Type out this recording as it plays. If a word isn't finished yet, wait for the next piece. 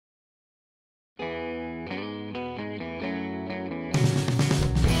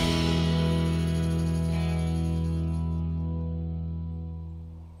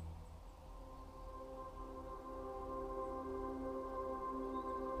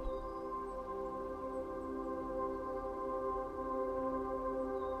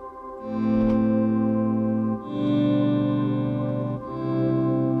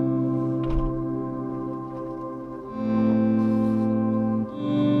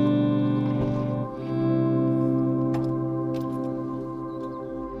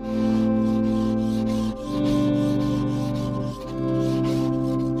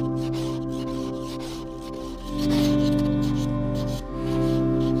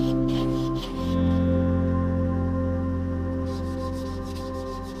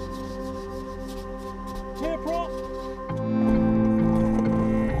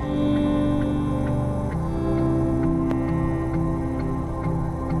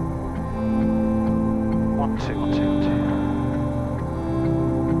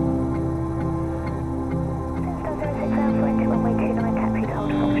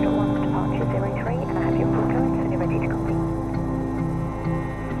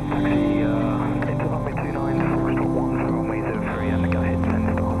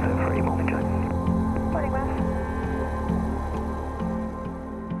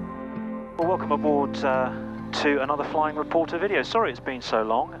Welcome aboard to another Flying Reporter video. Sorry it's been so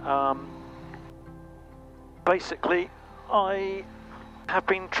long. Basically, I have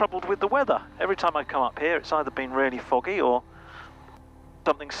been troubled with the weather. Every time I come up here, it's either been really foggy or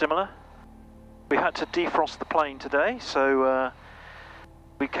something similar. We had to defrost the plane today, so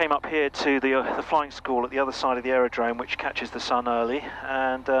we came up here to the flying school at the other side of the aerodrome, which catches the sun early,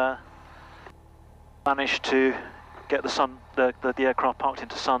 and managed to get the aircraft parked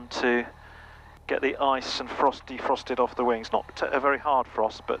into sun to get the ice and frost defrosted off the wings. Not a very hard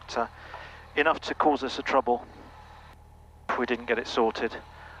frost, but enough to cause us a trouble if we didn't get it sorted.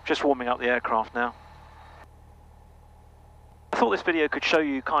 Just warming up the aircraft now. I thought this video could show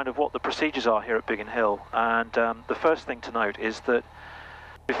you kind of what the procedures are here at Biggin Hill, and the first thing to note is that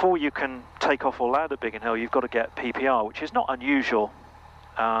before you can take off or land at Biggin Hill, you've got to get PPR, which is not unusual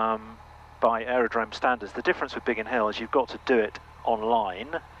by aerodrome standards. The difference with Biggin Hill is you've got to do it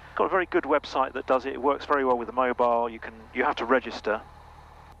online. Got a very good website that does it. It works very well with the mobile. You have to register.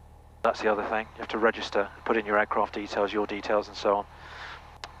 That's the other thing. You have to register, put in your aircraft details, your details, and so on.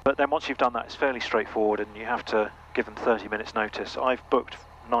 But then once you've done that, it's fairly straightforward, and you have to give them 30 minutes notice. I've booked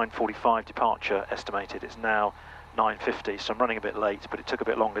 9:45 departure estimated. It's now 9:50, so I'm running a bit late, but it took a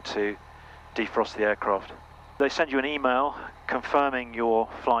bit longer to defrost the aircraft. They send you an email confirming your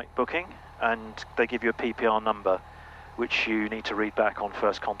flight booking, and they give you a PPR number, which you need to read back on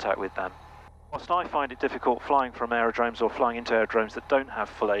first contact with them. Whilst I find it difficult flying from aerodromes or flying into aerodromes that don't have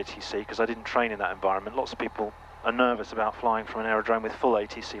full ATC, because I didn't train in that environment, lots of people are nervous about flying from an aerodrome with full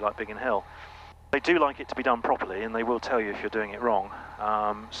ATC like Biggin Hill. They do like it to be done properly, and they will tell you if you're doing it wrong,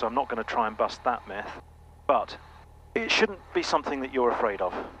 so I'm not going to try and bust that myth, but it shouldn't be something that you're afraid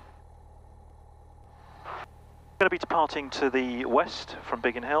of. I'm going to be departing to the west from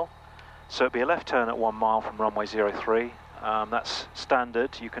Biggin Hill. So it'll be a left turn at 1 mile from runway 03. That's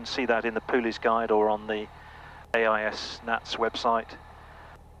standard. You can see that in the Pooley's Guide or on the AIS NATS website.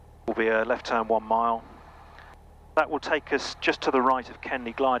 Will be a left turn 1 mile. That will take us just to the right of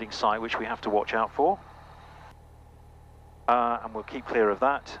Kenley gliding site, which we have to watch out for. And we'll keep clear of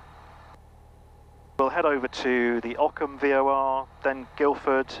that. We'll head over to the Ockham VOR, then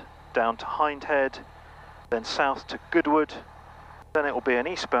Guildford, down to Hindhead, then south to Goodwood. Then it will be an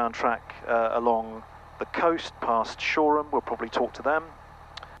eastbound track along the coast past Shoreham. We'll probably talk to them.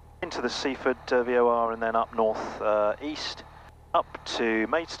 Into the Seaford VOR, and then up north east, up to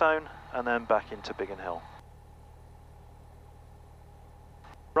Maidstone, and then back into Biggin Hill.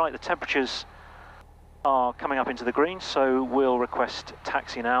 Right, the temperatures are coming up into the green, so we'll request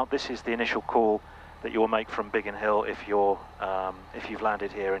taxi now. This is the initial call that you'll make from Biggin Hill if you've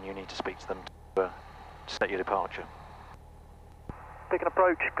landed here and you need to speak to them to set your departure. Biggin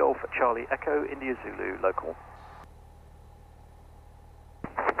approach, Golf Charlie Echo, India Zulu, local.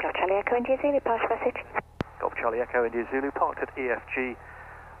 Golf Charlie Echo, India Zulu, departure message. Golf Charlie Echo, India Zulu, parked at EFG.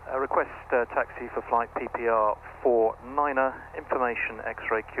 Request taxi for flight PPR 49er, information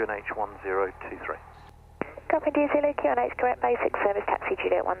X-ray QNH 1023. Golf India Zulu, QNH correct, basic service taxi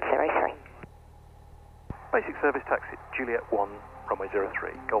Juliet 103. Basic service taxi Juliet 1, runway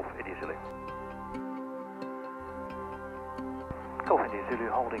 03, Golf India Zulu. Golf India Zulu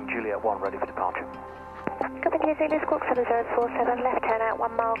holding Juliet 1 ready for departure. Golf India Zulu, Squawk 7047, left turn out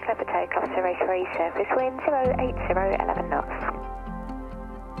 1 mile, clever takeoff 03, surface wind 080, 11 knots.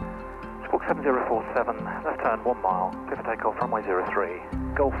 Squawk 7047, left turn 1 mile, clever takeoff runway 03,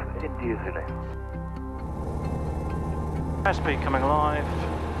 Golf India Zulu. Airspeed coming live,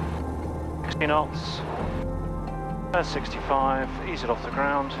 60 knots, 65, ease it off the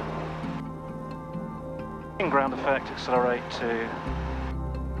ground. In ground effect, accelerate to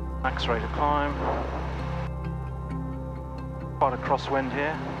max rate of climb. Quite a crosswind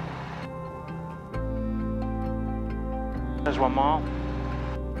here. There's 1 mile.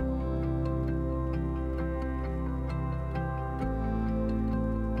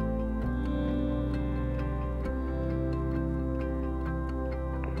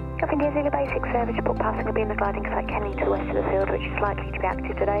 Golf India Zulu basic service report passing will be in the gliding site Kenley to the west of the field, which is likely to be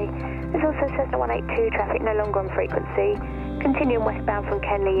active today. There's also Cessna 182 traffic no longer on frequency. Continuing westbound from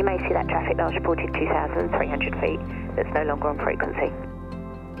Kenley, you may see that traffic last reported 2,300 feet. That's no longer on frequency.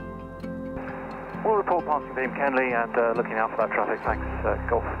 We'll report passing beam Kenley and looking out for that traffic. Thanks,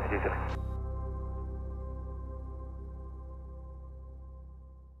 Golf India Zulu.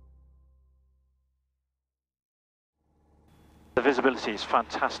 The visibility is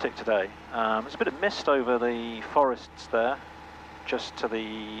fantastic today. There's a bit of mist over the forests there, just to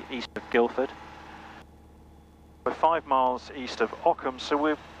the east of Guildford. We're 5 miles east of Ockham, so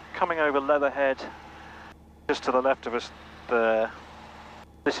we're coming over Leatherhead, just to the left of us there.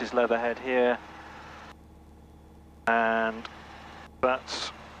 This is Leatherhead here, and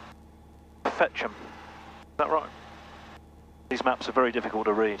that's Fetcham. Is that right? These maps are very difficult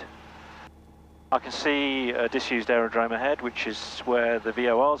to read. I can see a disused aerodrome ahead, which is where the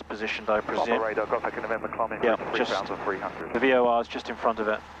VOR is positioned, I presume. On the radar, Golf Echo November climbing Yeah, 3,300. the VOR is just in front of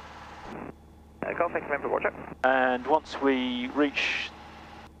it. Golf Echo November, roger. And once we reach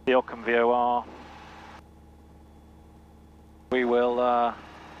the Ockham VOR, we will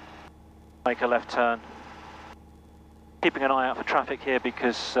make a left turn. Keeping an eye out for traffic here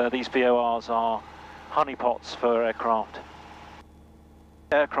because these VORs are honeypots for aircraft.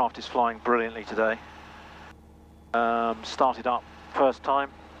 Aircraft is flying brilliantly today. Started up first time,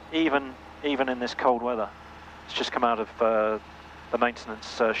 even in this cold weather. It's just come out of the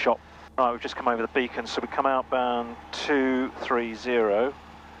maintenance shop. Right, we've just come over the beacon, so we come outbound 230.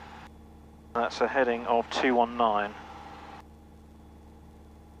 That's a heading of 219.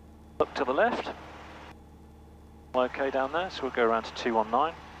 Look to the left. Okay down there, so we'll go around to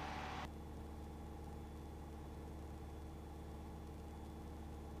 219.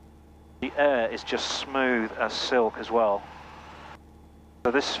 The air is just smooth as silk as well.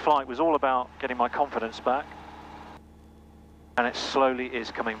 So this flight was all about getting my confidence back, and it slowly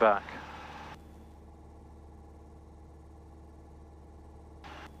is coming back.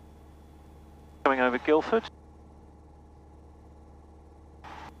 Coming over Guildford.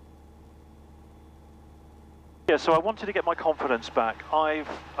 Yeah, so I wanted to get my confidence back. I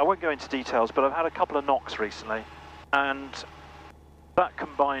won't go into details, but I've had a couple of knocks recently, and that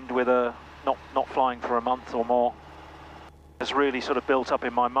combined with not flying for a month or more has really sort of built up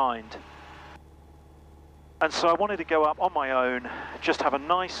in my mind. And so I wanted to go up on my own, just have a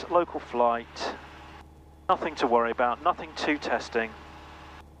nice local flight, nothing to worry about, nothing too testing,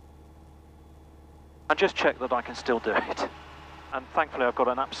 and just check that I can still do it. And thankfully I've got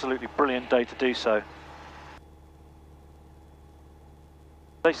an absolutely brilliant day to do so.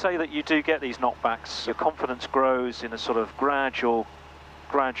 They say that you do get these knockbacks, your confidence grows in a sort of gradual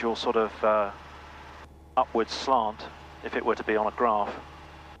sort of upward slant, if it were to be on a graph.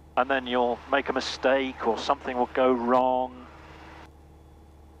 And then you'll make a mistake or something will go wrong,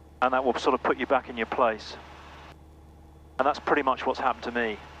 and that will sort of put you back in your place. And that's pretty much what's happened to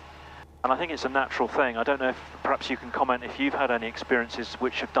me. And I think it's a natural thing. I don't know if perhaps you can comment if you've had any experiences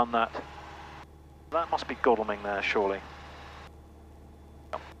which have done that. That must be Godalming there, surely.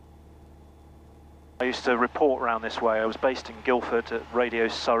 I used to report around this way. I was based in Guildford at Radio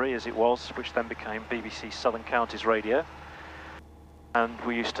Surrey, as it was, which then became BBC Southern Counties Radio. And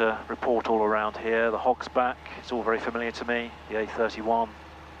we used to report all around here. The Hog's Back, it's all very familiar to me. The A31,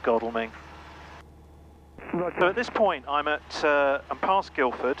 Godalming. So at this point, I'm past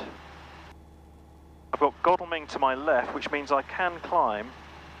Guildford. I've got Godalming to my left, which means I can climb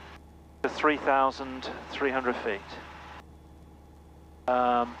to 3,300 feet.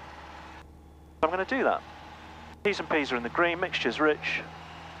 I'm going to do that. T's and P's are in the green, mixture's rich.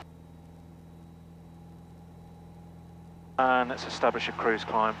 And let's establish a cruise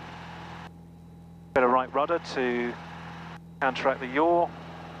climb. Get a right rudder to counteract the yaw.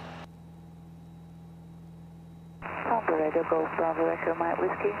 Farnborough Radar, Golf Bravo Echo Mike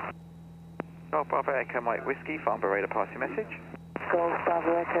Whiskey. Golf Bravo Echo Mike Whiskey, Farnborough Radar, pass your message. Golf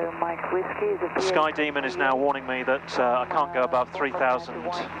Bravo Echo Mike Whiskey is a The Sky Demon is now warning me that I can't go above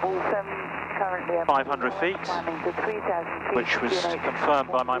 3,500 feet, which was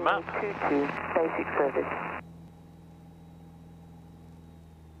confirmed by my map. Basic service.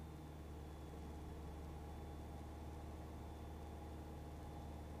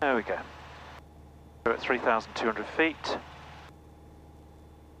 There we go. We're at 3,200 feet.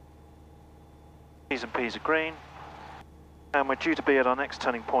 T's and P's are green. And we're due to be at our next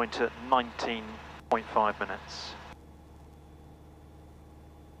turning point at 19.5 minutes.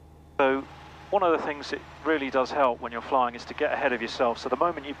 So one of the things that really does help when you're flying is to get ahead of yourself. So the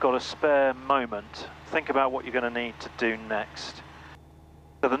moment you've got a spare moment, think about what you're going to need to do next.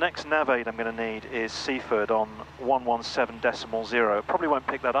 So the next nav aid I'm going to need is Seaford on 117.0. Probably won't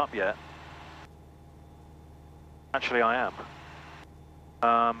pick that up yet. Actually I am.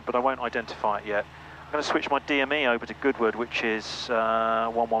 But I won't identify it yet. I'm going to switch my DME over to Goodwood, which is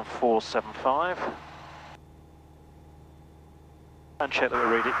 11475. And check that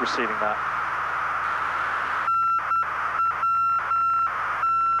we're receiving that.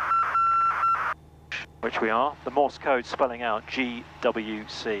 which we are, the Morse code spelling out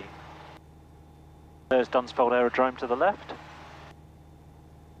GWC. There's Dunsfold Aerodrome to the left,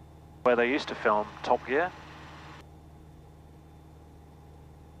 where they used to film Top Gear.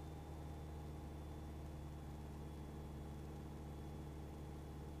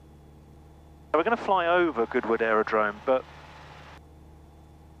 So we're going to fly over Goodwood Aerodrome, but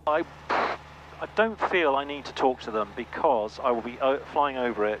I don't feel I need to talk to them because I will be flying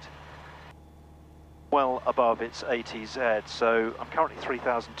over it well above its ATZ, so I'm currently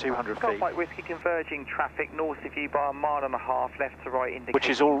 3,200 feet. Golf Mike Whiskey converging traffic north of you by a mile and a half, left to right indicating...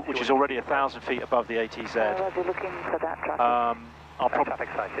 Which is already 1,000 feet above the ATZ. Roger, looking for that traffic.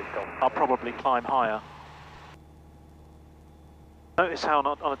 I'll probably climb higher. Notice how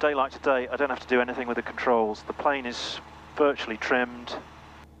on a day like today I don't have to do anything with the controls. The plane is virtually trimmed.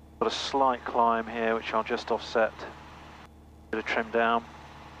 Got a slight climb here which I'll just offset. Bit of trim down.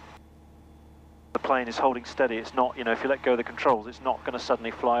 The plane is holding steady. It's not, you know, if you let go of the controls, it's not going to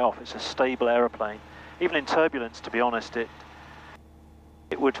suddenly fly off. It's a stable aeroplane. Even in turbulence, to be honest, it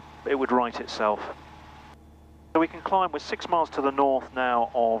would right itself. So we can climb. We're 6 miles to the north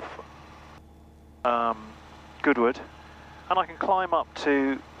now of Goodwood, and I can climb up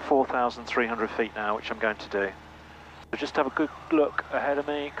to 4,300 feet now, which I'm going to do. So just have a good look ahead of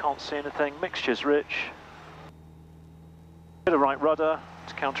me. Can't see anything. Mixture's rich. Bit of right rudder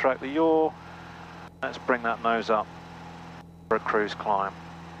to counteract the yaw. Let's bring that nose up for a cruise climb.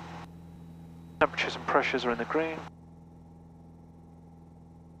 Temperatures and pressures are in the green.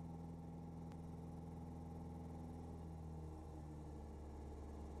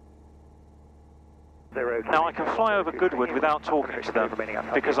 Now I can fly over Goodwood without talking to them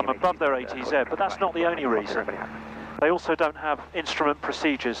because I'm above their ATZ, but that's not the only reason. They also don't have instrument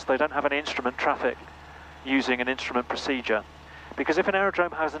procedures. They don't have any instrument traffic using an instrument procedure. Because if an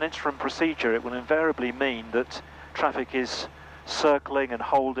aerodrome has an instrument procedure, it will invariably mean that traffic is circling and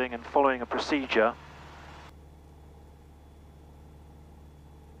holding and following a procedure.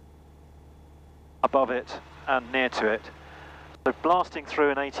 Above it and near to it. So blasting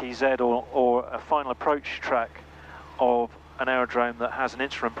through an ATZ or a final approach track of an aerodrome that has an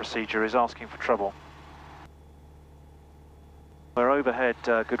instrument procedure is asking for trouble. We're overhead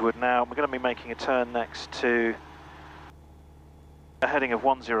Goodwood now. We're going to be making a turn next to a heading of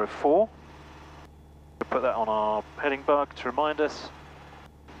 104. We'll put that on our heading bug to remind us.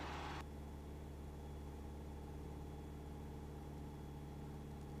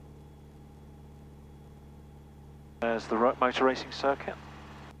 There's the motor racing circuit.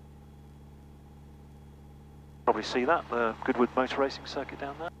 Probably see that, the Goodwood motor racing circuit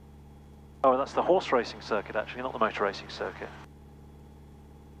down there. Oh, that's the horse racing circuit actually, not the motor racing circuit.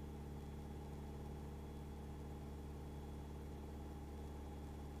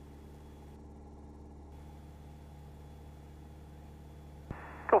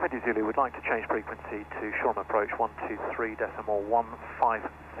 Golf India Zulu would like to change frequency to Shoreham Approach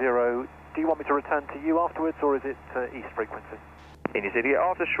 123.150. Do you want me to return to you afterwards, or is it east frequency? India Zulu,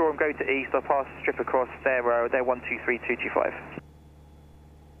 after Shoreham, go to east. I'll pass strip across there, they're 123.225.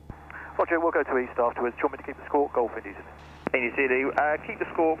 Roger, we'll go to east afterwards. Do you want me to keep the squawk? Golf India Zulu. India Zulu, keep the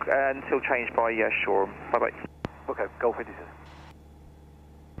squawk until changed by Shoreham. Bye-bye. Okay, Golf India Zulu.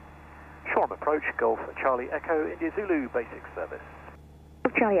 Shoreham Approach, Golf Charlie Echo, India Zulu, basic service.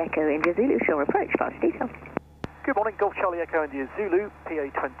 Charlie Echo, India Zulu, Shore Approach, fast detail. Good morning, Golf Charlie Echo, India Zulu,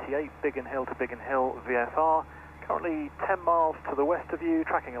 PA28, Biggin Hill to Biggin Hill, VFR. Currently 10 miles to the west of you,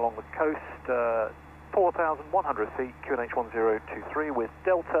 tracking along the coast, 4,100 feet, QNH 1023 with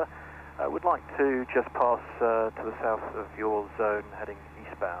Delta. Would like to just pass to the south of your zone, heading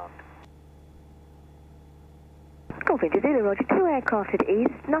eastbound. Golf India Zulu, Roger, 2 aircraft at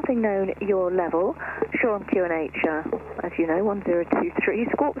east, nothing known your level. Shoreham QNH, as you know, 1023,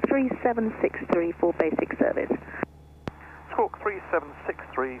 squawk 3763 for basic service. Squawk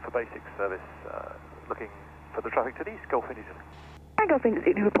 3763 for basic service, looking for the traffic to the east, Golf India Zulu. And Golf India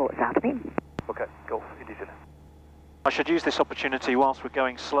Zulu reports out of me. Okay, Golf India Zulu. I should use this opportunity whilst we're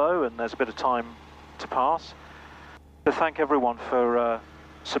going slow and there's a bit of time to pass to thank everyone for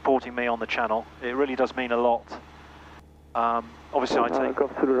supporting me on the channel. It really does mean a lot. Obviously I take a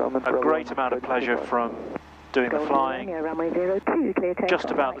great amount of pleasure from doing the flying,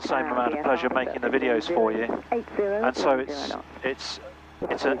 just about the same amount of pleasure making the videos for you, and so it's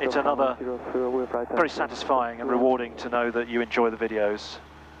another very satisfying and rewarding to know that you enjoy the videos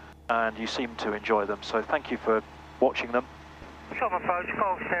and you seem to enjoy them, so thank you for watching them. If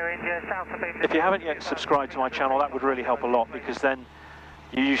you haven't yet subscribed to my channel, that would really help a lot, because then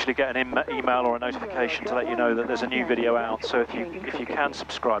you usually get an email or a notification to let you know that there's a new video out. So if you can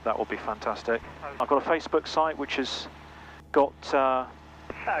subscribe, that would be fantastic. I've got a Facebook site which has got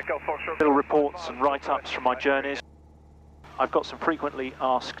little reports and write-ups from my journeys. I've got some frequently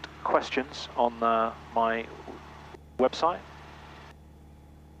asked questions on my website,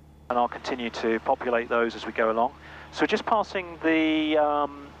 and I'll continue to populate those as we go along. So just passing the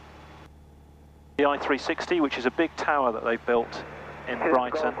I-360, which is a big tower that they've built in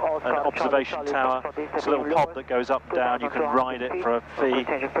Brighton, an observation tower. It's a little pod that goes up and down. You can ride it for a fee.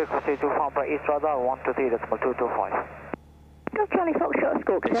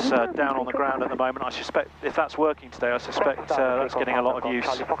 It's down on the ground at the moment. I suspect if that's working today, I suspect that's getting a lot of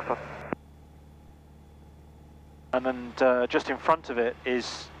use. And then just in front of it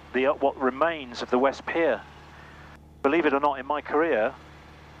is what remains of the West Pier. Believe it or not, in my career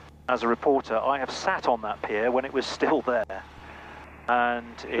as a reporter, I have sat on that pier when it was still there.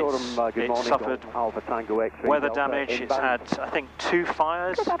 And it's suffered weather damage. It's had, I think, 2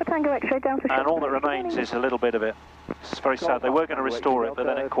 fires, and all that remains is a little bit of it. It's very sad. They were going to restore it, but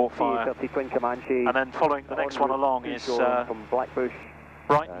then it caught fire. And then following the next one along is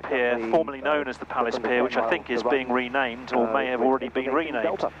Brighton Pier, formerly known as the Palace Pier, which I think is being renamed, or may have already been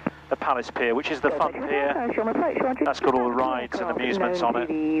renamed, the Palace Pier, which is the fun pier. That's got all the rides and amusements on it.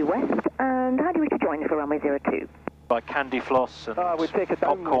 And how do you wish to join for runway 02? By candy floss and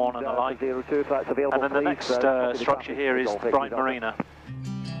popcorn and the like. And then the next structure here is Brighton Marina.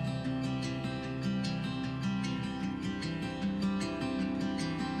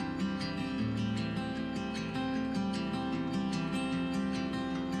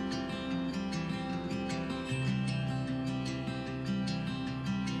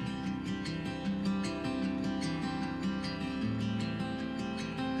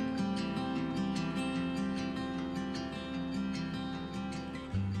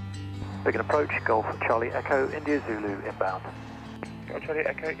 Biggin approach, Golf Charlie Echo, India Zulu inbound. Golf Charlie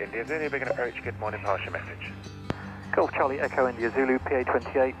Echo, India Zulu, Biggin approach, good morning, pass your message. Golf Charlie Echo, India Zulu,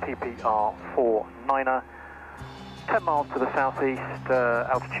 PA28, PPR 49er, 10 miles to the southeast,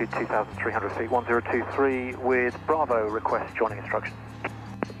 altitude 2,300 feet, 1023, with Bravo, request joining instructions.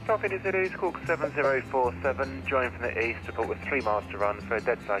 Golf India Zulu, squawk 7047, join from the east, report with 3 miles to run for a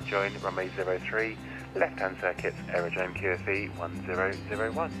dead side join, runway 03, left-hand circuits, aerodrome QFE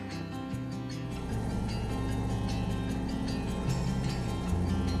 1001.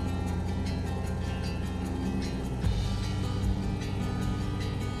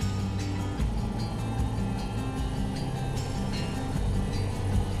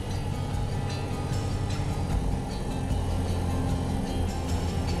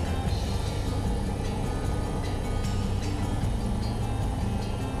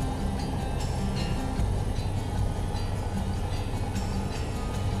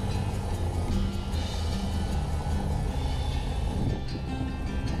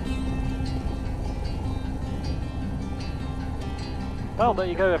 Well, there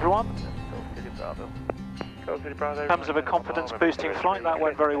you go, everyone. In terms of a confidence-boosting flight, that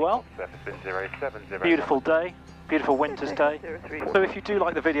went very well. Beautiful day, beautiful winter's day. So if you do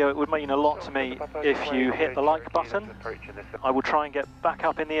like the video, it would mean a lot to me if you hit the like button. I will try and get back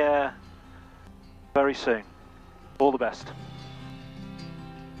up in the air very soon. All the best.